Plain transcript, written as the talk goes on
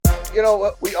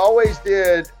we always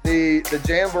did the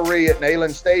jamboree at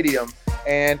Neyland Stadium,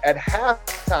 and at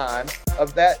halftime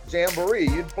of that jamboree,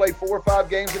 you'd play 4 or 5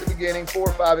 games at the beginning, 4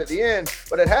 or 5 at the end.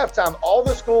 But at halftime, all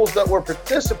the schools that were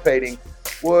participating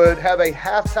would have a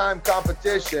halftime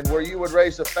competition where you would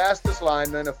race the fastest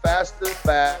lineman, the fastest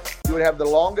back, you would have the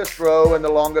longest throw and the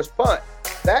longest punt.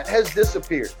 That has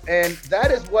disappeared. And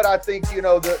that is what I think,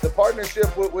 the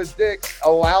partnership with Dick's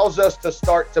allows us to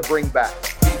start to bring back.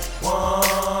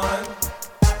 One.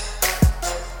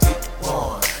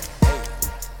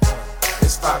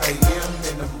 It's 5 a.m.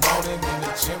 in the morning, and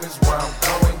the gym is where I'm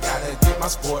going. Gotta get my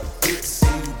sport fit.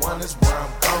 C1 is where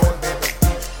I'm going, baby.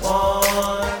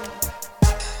 D1.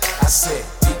 I said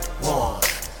D1.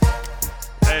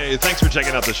 Hey, thanks for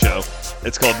checking out the show.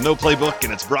 It's called No Playbook,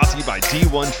 and it's brought to you by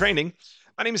D1 Training.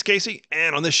 My name is Casey,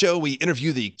 and on this show, we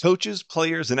interview the coaches,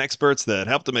 players, and experts that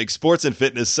help to make sports and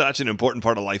fitness such an important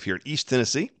part of life here in East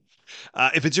Tennessee.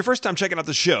 If it's your first time checking out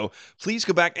the show, please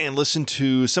go back and listen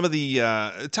to some of the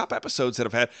top episodes that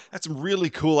I've had. I had some really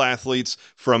cool athletes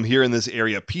from here in this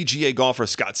area. PGA golfer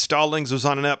Scott Stallings was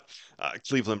on an ep.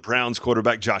 Cleveland Browns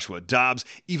quarterback Joshua Dobbs,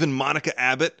 even Monica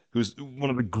Abbott, who's one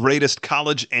of the greatest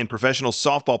college and professional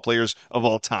softball players of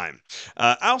all time.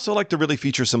 I also like to really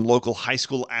feature some local high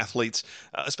school athletes,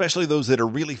 especially those that are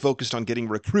really focused on getting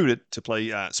recruited to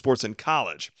play sports in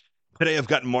college. Today, I've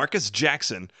got Markus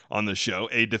Jackson on the show,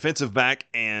 a defensive back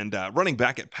and running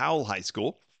back at Powell High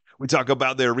School. We talk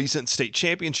about their recent state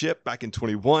championship back in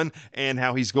 21 and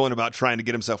how he's going about trying to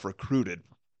get himself recruited.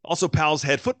 Also, Powell's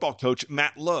head football coach,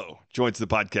 Matt Lowe, joins the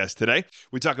podcast today.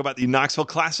 We talk about the Knoxville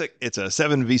Classic. It's a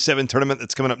 7v7 tournament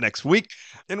that's coming up next week.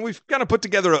 And we've kind of put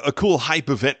together a cool hype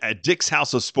event at Dick's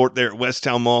House of Sport there at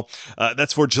Westtown Mall.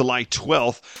 That's for July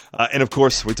 12th. And of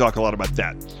course, we talk a lot about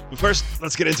that. But first,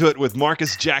 let's get into it with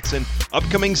Markus Jackson,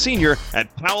 upcoming senior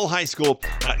at Powell High School.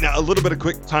 Now, a little bit of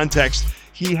quick context.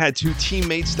 He had 2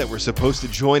 teammates that were supposed to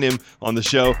join him on the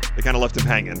show. They kind of left him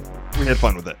hanging. We had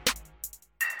fun with it.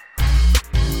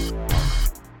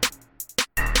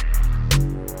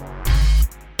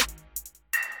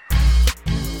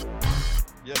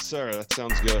 Yes, sir. That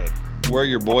sounds good. Where are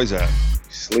your boys at?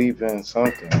 Sleeping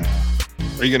something.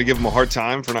 Are you going to give them a hard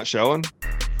time for not showing?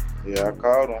 Yeah, I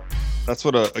called them. That's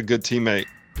what a good teammate.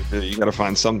 You got to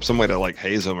find some way to like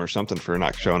haze them or something for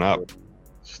not showing up.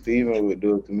 Steven would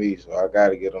do it to me, so I got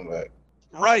to get him back.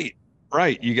 Right.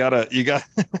 You gotta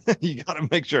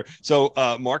make sure. So,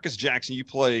 Markus Jackson, you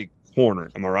play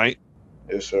corner. Am I right?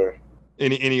 Yes, sir.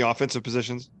 Any offensive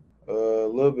positions? A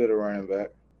little bit of running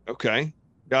back. Okay.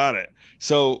 Got it.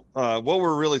 So what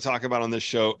we're really talking about on this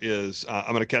show is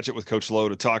I'm going to catch it with Coach Lowe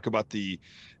to talk about the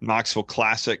Knoxville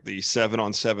Classic, the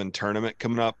 7-on-7 tournament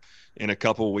coming up in a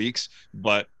couple of weeks.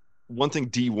 But one thing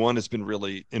D1 has been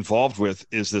really involved with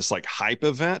is this like hype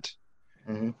event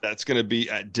that's going to be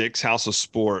at Dick's House of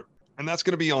Sport. And that's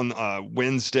going to be on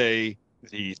Wednesday,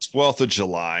 the 12th of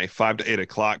July, 5 to 8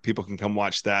 o'clock. People can come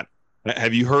watch that.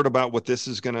 Have you heard about what this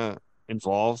is going to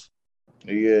involve?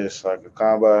 Yes, like a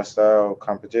combine style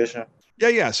competition.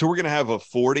 Yeah. So we're going to have a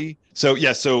 40. So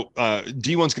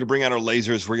D1's going to bring out our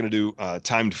lasers. We're going to do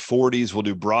timed 40s. We'll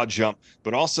do broad jump,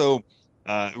 but also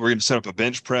we're going to set up a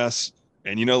bench press.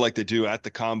 And, like they do at the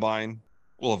combine,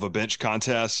 we'll have a bench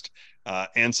contest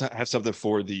and have something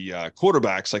for the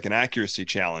quarterbacks, like an accuracy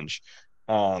challenge.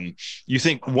 You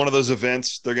think one of those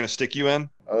events they're going to stick you in?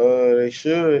 They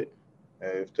should.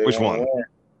 If they Which one?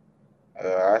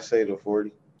 I say the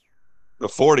 40. The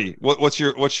 40. What's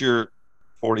your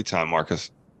 40 time,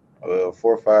 Markus?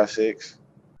 4.56.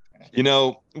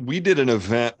 We did an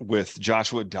event with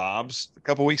Joshua Dobbs a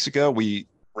couple weeks ago. We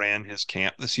ran his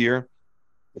camp this year.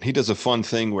 And he does a fun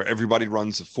thing where everybody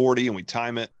runs a 40 and we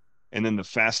time it. And then the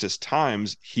fastest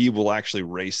times, he will actually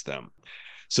race them.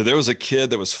 So there was a kid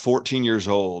that was 14 years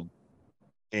old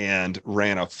and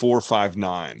ran a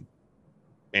 4.59.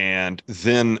 And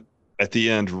then at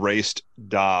the end raced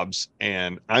Dobbs.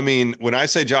 And I mean, when I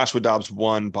say Joshua Dobbs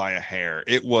won by a hair,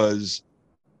 it was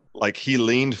like he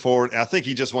leaned forward. I think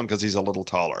he just won because he's a little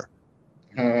taller.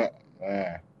 It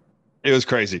was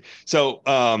crazy. So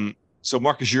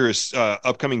Markus, you're a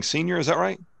upcoming senior. Is that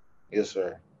right? Yes,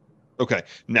 sir. Okay.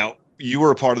 Now you were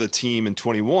a part of the team in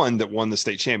 21 that won the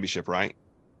state championship, right?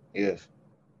 Yes.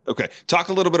 Okay. Talk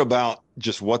a little bit about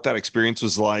just what that experience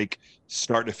was like,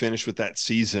 start to finish with that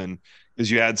season, because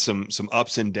you had some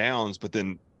ups and downs, but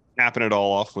then capping it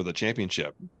all off with a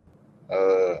championship.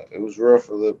 It was rough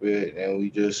a little bit, and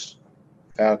we just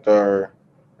found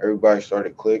everybody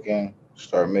started clicking,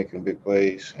 started making big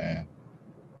plays, and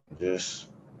just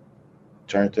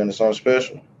turned into something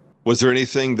special. Was there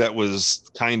anything that was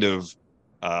kind of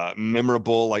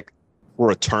memorable, like,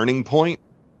 or a turning point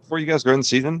for you guys during the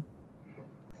season?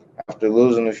 After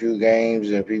losing a few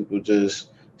games and people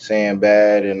just saying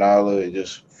bad and all of it,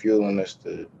 just fueling us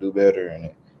to do better,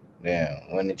 and then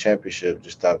win the championship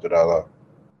just topped it all off.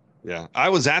 Yeah, I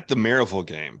was at the Maryville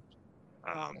game.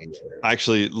 Yeah. I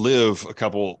actually live a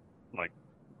couple, like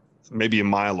maybe a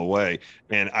mile away,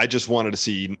 and I just wanted to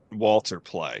see Walter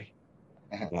play.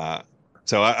 Uh,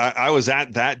 so I was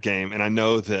at that game, and I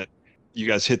know that you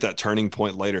guys hit that turning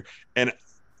point later. And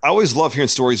I always love hearing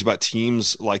stories about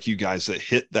teams like you guys that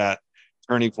hit that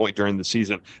turning point during the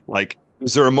season. Like,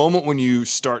 is there a moment when you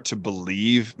start to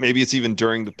believe? Maybe it's even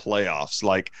during the playoffs.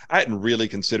 Like, I hadn't really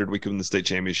considered we could win the state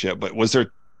championship, but was there a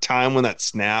time when that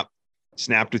snapped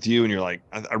with you, and you're like,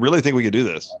 I really think we could do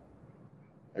this?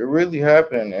 It really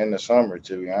happened in the summer,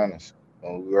 to be honest.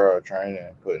 When we were all training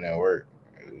and putting in work,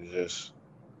 it was just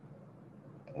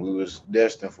we was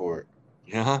destined for it.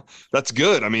 Yeah, that's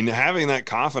good. I mean, having that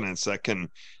confidence that can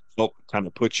help kind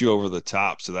of put you over the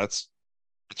top. So that's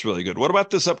really good. What about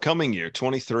this upcoming year,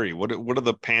 23? What are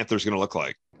the Panthers going to look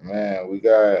like? Man, we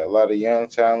got a lot of young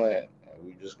talent.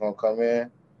 We just gonna come in.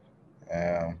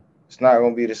 It's not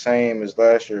gonna be the same as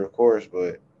last year, of course,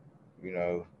 but you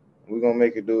know we're gonna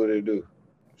make it do what it do.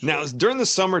 Now, Sure. during the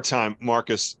summertime,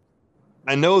 Marcus,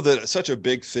 I know that such a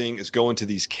big thing is going to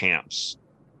these camps.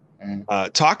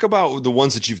 Mhm. Talk about the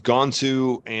ones that you've gone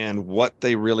to and what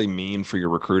they really mean for your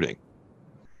recruiting.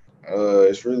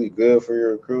 It's really good for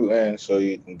your recruiting, so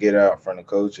you can get out in front of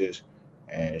coaches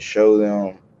and show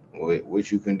them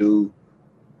what you can do.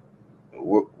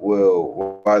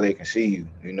 Well, why they can see you,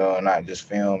 and not just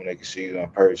film. They can see you in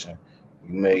person.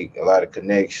 You make a lot of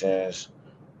connections.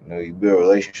 You build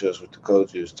relationships with the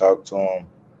coaches. Talk to them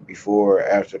before,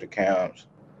 after the camps.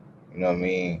 You know what I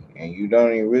mean? And you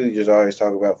don't even really just always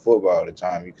talk about football all the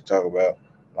time. You can talk about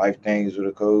life things with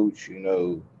a coach.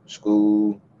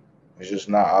 School. It's just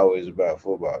not always about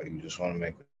football. You just want to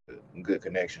make a good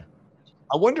connection.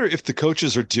 I wonder if the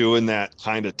coaches are doing that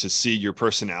kind of to see your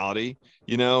personality,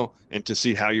 and to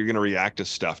see how you're going to react to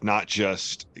stuff, not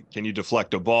just can you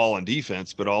deflect a ball on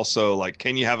defense, but also like,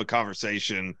 can you have a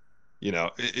conversation?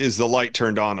 Is the light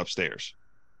turned on upstairs?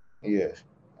 Yes.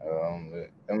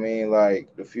 I mean,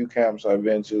 like the few camps I've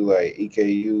been to, like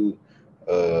EKU,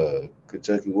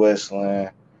 Kentucky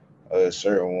Westland,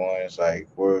 certain ones, like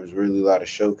where it was really a lot of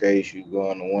showcase. You go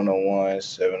on the 101,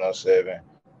 707,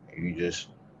 you just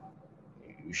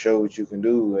you show what you can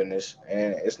do, and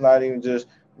it's not even just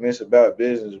it's about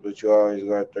business, but you always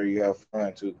go out there, you have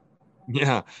fun too.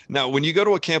 Yeah. Now, when you go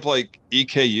to a camp like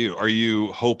EKU, are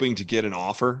you hoping to get an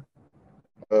offer?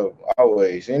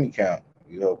 Always, any camp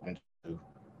you hoping to,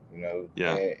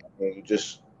 Yeah. and you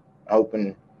just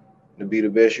hoping to be the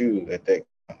best you at that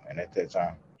and at that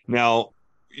time. Now,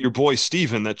 your boy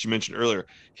Steven that you mentioned earlier,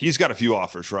 he's got a few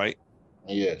offers, right?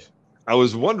 Yes. I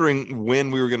was wondering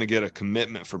when we were going to get a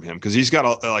commitment from him because he's got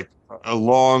a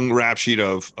long rap sheet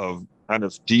of kind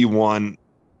of D1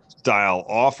 style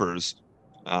offers.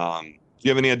 Do you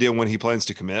have any idea when he plans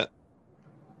to commit?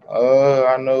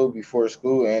 I know before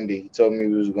school ended, he told me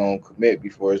he was gonna commit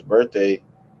before his birthday.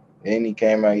 Then he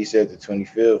came out, he said the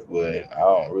 25th, but I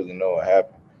don't really know what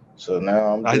happened. So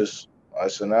now I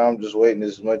I'm just waiting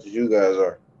as much as you guys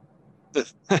are.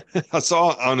 I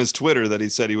saw on his Twitter that he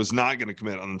said he was not going to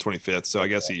commit on the 25th. So I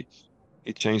guess he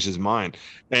changed his mind.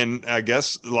 And I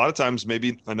guess a lot of times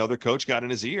maybe another coach got in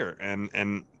his ear and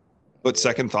put Yeah,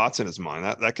 second thoughts in his mind.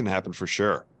 That can happen for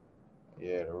sure.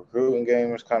 yeah. The recruiting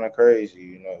game is kind of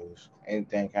crazy.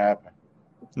 Anything can happen.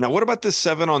 Now, what about this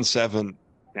 7-on-7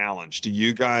 challenge?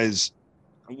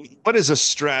 What is a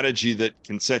strategy that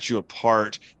can set you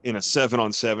apart in a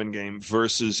 7-on-7 game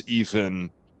versus even,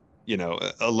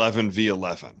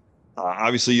 11v11?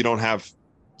 Obviously, you don't have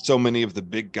so many of the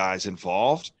big guys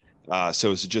involved.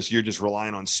 So is it just you're just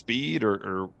relying on speed,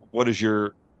 or what is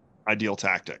your ideal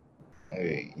tactic?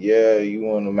 Yeah, you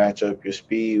want to match up your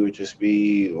speed with your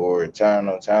speed or talent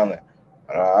on talent.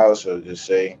 But I also just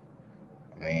say,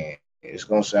 I mean, it's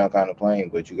gonna sound kind of plain,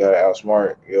 but you gotta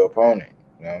outsmart your opponent.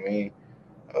 You know what I mean?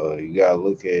 You gotta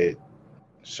look at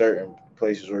certain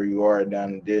places where you are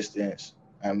down the distance,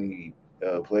 how many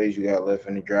plays you got left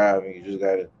in the drive, and you just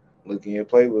gotta look in your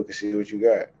playbook and see what you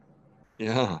got.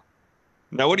 Yeah.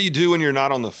 Now, what do you do when you're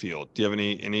not on the field? Do you have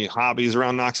any hobbies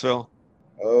around Knoxville?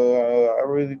 I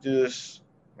really just,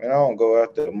 man, I don't go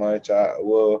out there much.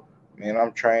 Man,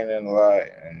 I'm training a lot,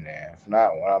 and if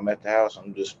not, when I'm at the house,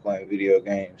 I'm just playing video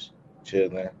games,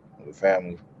 chilling with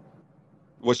family.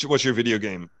 What's your video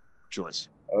game choice?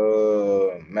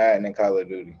 Madden and Call of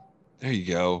Duty. There you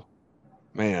go.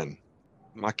 Man,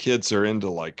 my kids are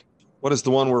into what is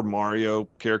the one where Mario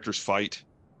characters fight?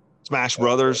 Smash Uh,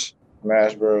 Brothers.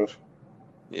 Smash Bros.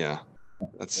 Yeah.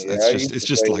 That's Yeah, I just used it's to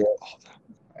just play like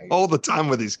that. all the time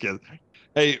with these kids.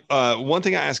 Hey, one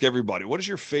thing I ask everybody, what is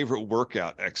your favorite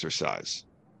workout exercise?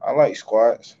 I like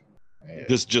squats. Yeah,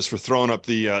 Just for throwing up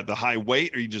the high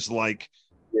weight, or you just like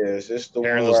yeah, it's just the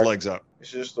tearing one those where legs up? it's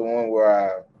just the one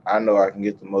where I know I can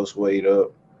get the most weight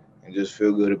up and just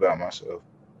feel good about myself.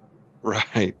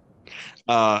 Right.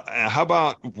 How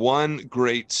about one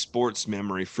great sports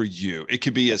memory for you? It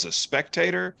could be as a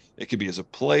spectator, it could be as a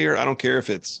player. I don't care if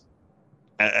it's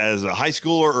as a high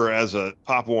schooler or as a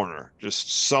Pop Warner,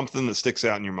 just something that sticks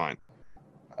out in your mind.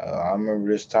 I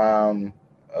remember this time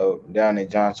down in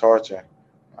John Tarleton,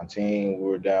 my team, we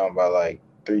were down by like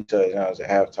 3 touchdowns at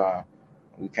halftime.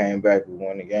 We came back, we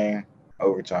won the game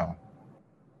overtime.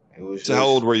 It was So how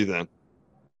old just, were you then?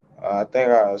 I think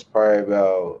I was probably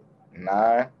about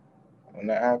 9 when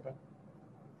that happened,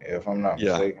 if I'm not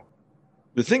Yeah. mistaken.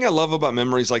 The thing I love about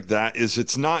memories like that is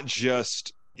it's not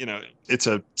just, it's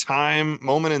a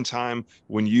moment in time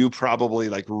when you probably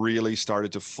like really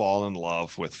started to fall in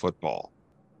love with football.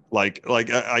 Like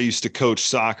I used to coach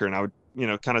soccer, and I would,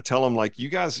 kind of tell them like, you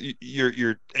guys,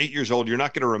 you're 8 years old. You're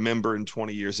not going to remember in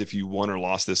 20 years if you won or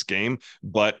lost this game.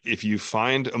 But if you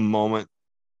find a moment,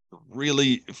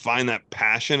 really find that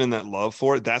passion and that love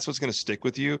for it, that's what's going to stick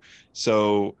with you.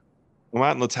 So come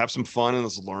out and let's have some fun and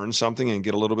let's learn something and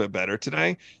get a little bit better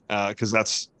today. Because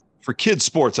that's for kids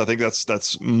sports. I think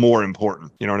that's more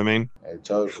important. You know what I mean?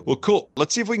 Totally. Well, cool.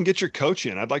 Let's see if we can get your coach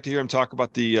in. I'd like to hear him talk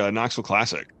about the Knoxville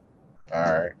Classic. All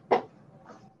right.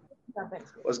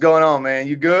 What's going on, man?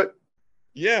 You good?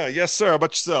 Yeah. Yes, sir. How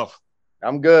about yourself?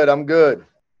 I'm good. I'm good.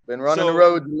 Been running the So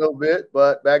roads a little bit,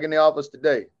 but back in the office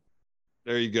today.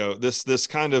 there you go. This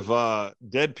kind of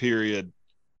dead period,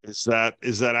 is that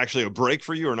actually a break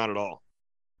for you or not at all?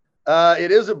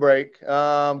 It is a break.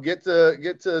 Get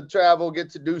to travel, get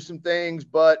to do some things,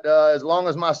 but as long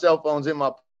as my cell phone's in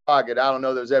my pocket, I don't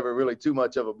know there's ever really too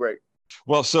much of a break.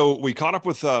 Well, so we caught up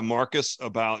with Markus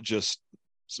about just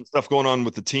some stuff going on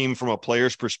with the team from a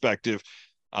player's perspective.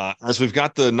 As we've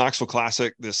got the Knoxville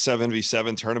Classic, this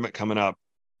 7v7 tournament coming up,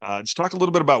 just talk a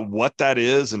little bit about what that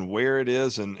is and where it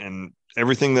is and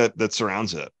everything that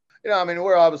surrounds it. I mean,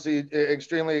 we're obviously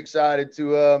extremely excited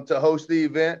to host the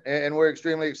event, and we're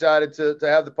extremely excited to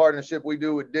have the partnership we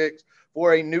do with Dick's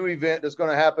for a new event that's going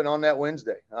to happen on that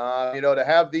Wednesday. To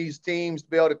have these teams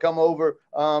be able to come over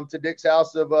to Dick's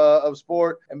House of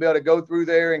Sport and be able to go through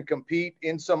there and compete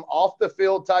in some off the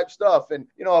field type stuff. And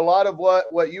a lot of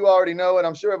what you already know, and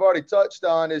I'm sure I've already touched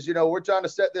on, is we're trying to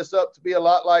set this up to be a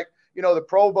lot like the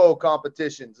Pro Bowl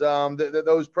competitions that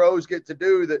those pros get to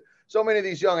do, that so many of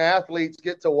these young athletes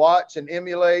get to watch and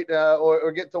emulate or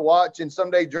get to watch and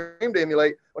someday dream to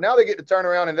emulate. Well, now they get to turn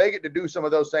around and they get to do some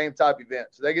of those same type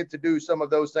events. They get to do some of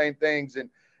those same things and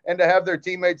to have their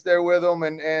teammates there with them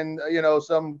and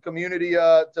some community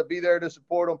to be there to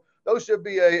support them. Those should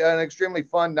be an extremely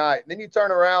fun night. And then you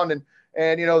turn around and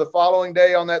the following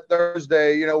day on that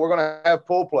Thursday, we're going to have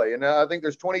pool play. And I think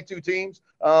there's 22 teams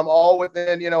all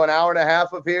within, an hour and a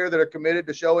half of here that are committed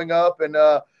to showing up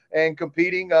and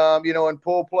competing, in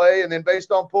pool play. And then based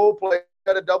on pool play,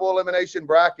 got a double elimination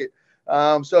bracket.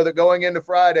 So that going into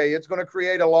Friday, it's going to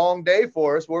create a long day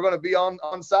for us. We're going to be on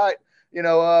site,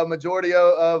 majority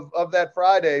of that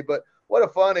Friday. But what a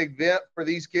fun event for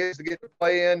these kids to get to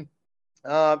play in.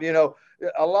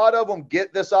 A lot of them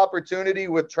get this opportunity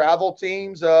with travel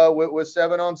teams, with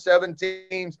 7-on-7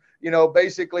 teams,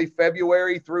 basically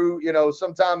February through,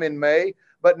 sometime in May.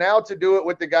 But now to do it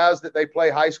with the guys that they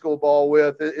play high school ball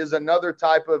with is another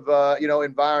type of,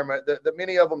 environment that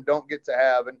many of them don't get to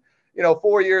have. And,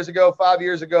 4 years ago, 5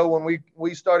 years ago, when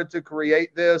we started to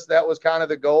create this, that was kind of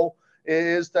the goal,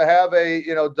 is to have a,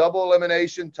 double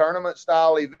elimination tournament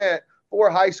style event for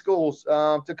high schools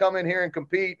to come in here and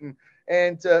compete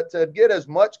and to get as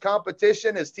much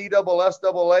competition as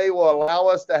TSSAA will allow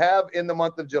us to have in the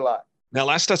month of July. Now,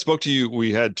 last I spoke to you,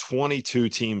 we had 22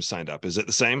 teams signed up. Is it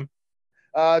the same?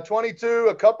 22,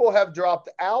 a couple have dropped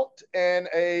out and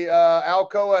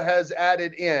Alcoa has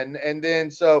added in. And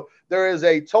then, so there is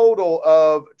a total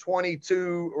of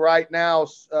 22 right now.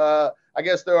 I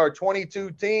guess there are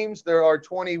 22 teams. There are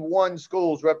 21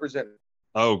 schools represented.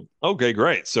 Oh, okay,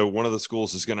 great. So one of the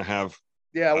schools is going to have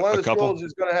one of the couple? schools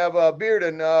is going to have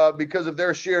Bearden because of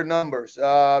their sheer numbers.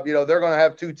 They're going to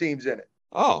have 2 teams in it.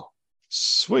 Oh,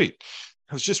 sweet.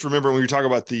 I was just remembering when you were talking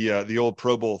about the old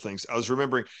Pro Bowl things. I was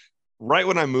remembering right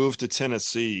when I moved to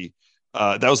Tennessee,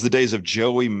 that was the days of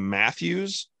Joey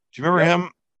Matthews. Do you remember him?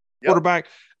 Quarterback.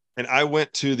 And I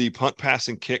went to the punt, pass,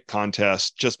 and kick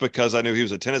contest just because I knew he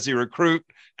was a Tennessee recruit.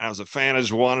 And I was a fan. I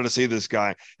just wanted to see this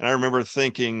guy. And I remember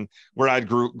thinking where I'd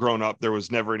grown up, there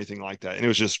was never anything like that. And it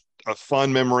was just a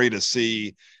fun memory to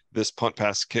see this punt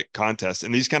pass kick contest.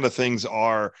 And these kind of things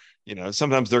are,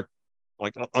 sometimes they're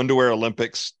like underwear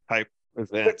Olympics type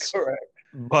events. Correct.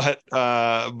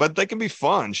 But they can be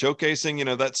fun,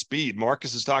 showcasing, that speed.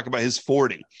 Markus is talking about his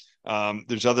 40.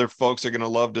 There's other folks that are going to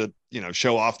love to,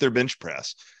 show off their bench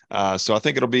press. So I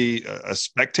think it'll be a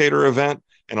spectator event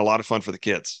and a lot of fun for the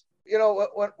kids.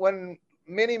 When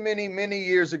many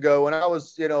years ago, when I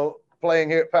was,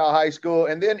 playing here at Powell High School,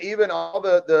 and then even all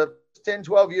the 10,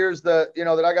 12 years that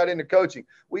I got into coaching,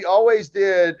 we always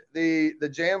did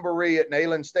the jamboree at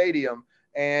Neyland Stadium.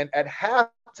 And at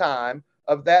halftime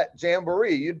of that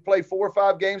jamboree, you'd play 4 or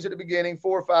 5 games at the beginning,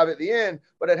 4 or 5 at the end.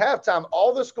 But at halftime,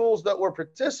 all the schools that were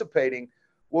participating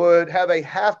would have a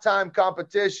halftime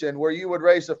competition where you would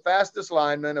race the fastest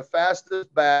lineman, the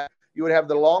fastest back. You would have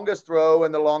the longest throw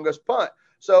and the longest punt.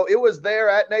 So it was there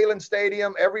at Neyland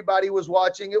Stadium. Everybody was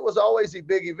watching. It was always a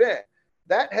big event.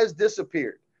 That has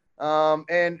disappeared.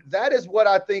 And that is what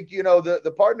I think,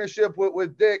 the partnership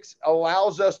with Dix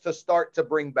allows us to start to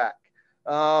bring back,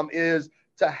 is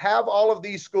to have all of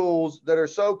these schools that are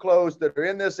so close, that are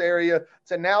in this area,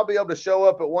 to now be able to show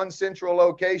up at one central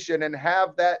location and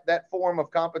have that form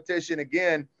of competition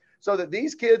again, so that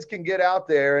these kids can get out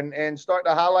there and start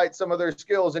to highlight some of their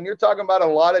skills. And you're talking about a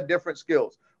lot of different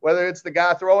skills, whether it's the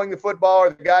guy throwing the football or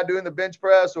the guy doing the bench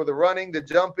press or the running, the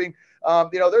jumping.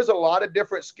 There's a lot of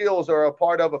different skills that are a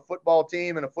part of a football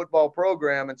team and a football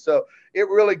program. And so it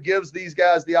really gives these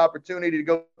guys the opportunity to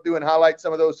go through and highlight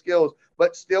some of those skills,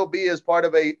 but still be as part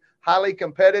of a highly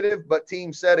competitive but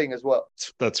team setting as well.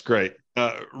 That's great.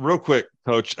 Real quick,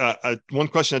 Coach, one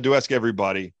question I do ask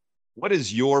everybody: what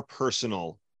is your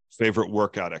personal favorite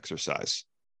workout exercise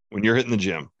when you're hitting the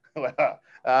gym? Well,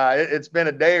 it's been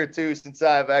a day or two since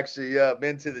I've actually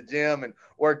been to the gym and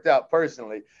worked out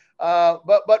personally.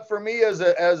 But for me as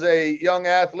a young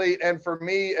athlete, and for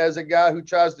me as a guy who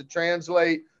tries to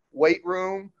translate weight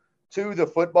room to the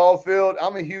football field,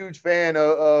 I'm a huge fan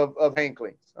of hang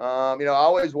cleans. I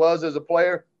always was as a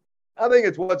player. I think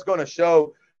it's what's going to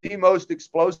show the most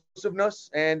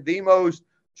explosiveness and the most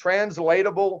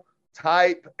translatable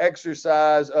type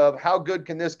exercise of how good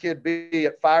can this kid be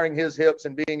at firing his hips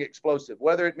and being explosive,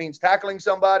 whether it means tackling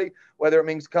somebody, whether it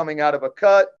means coming out of a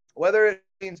cut, whether it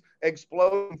means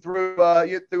exploding through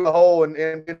a hole and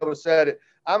being able to set it.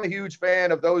 I'm a huge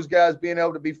fan of those guys being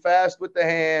able to be fast with the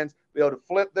hands, be able to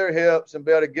flip their hips and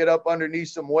be able to get up underneath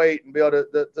some weight and be able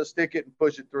to stick it and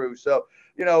push it through. So,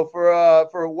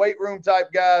 for weight room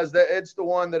type guys, it's the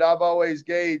one that I've always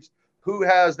gauged who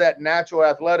has that natural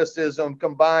athleticism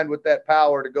combined with that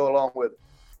power to go along with it.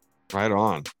 Right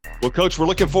on. Well, Coach, we're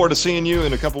looking forward to seeing you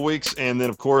in a couple weeks. And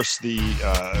then, of course, the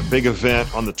big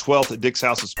event on the 12th at Dick's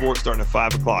House of Sports starting at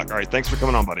 5 o'clock. All right. Thanks for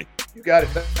coming on, buddy. You got it.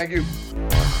 Thank you.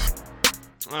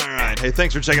 All right. Hey,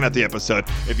 thanks for checking out the episode.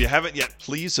 If you haven't yet,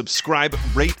 please subscribe,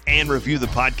 rate, and review the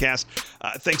podcast.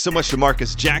 Thanks so much to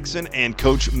Marcus Jackson and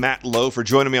Coach Matt Lowe for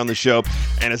joining me on the show.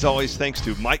 And as always, thanks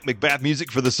to Mike McBath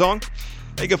Music for the song.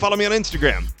 You can follow me on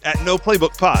Instagram at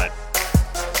NoPlaybookPod.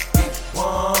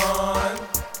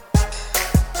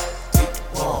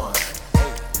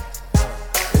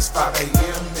 It's 5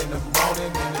 a.m. in the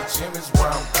morning, and the gym is where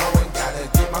I'm going. Gotta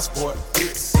get my sport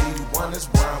fit. C1 is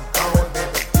where I'm going.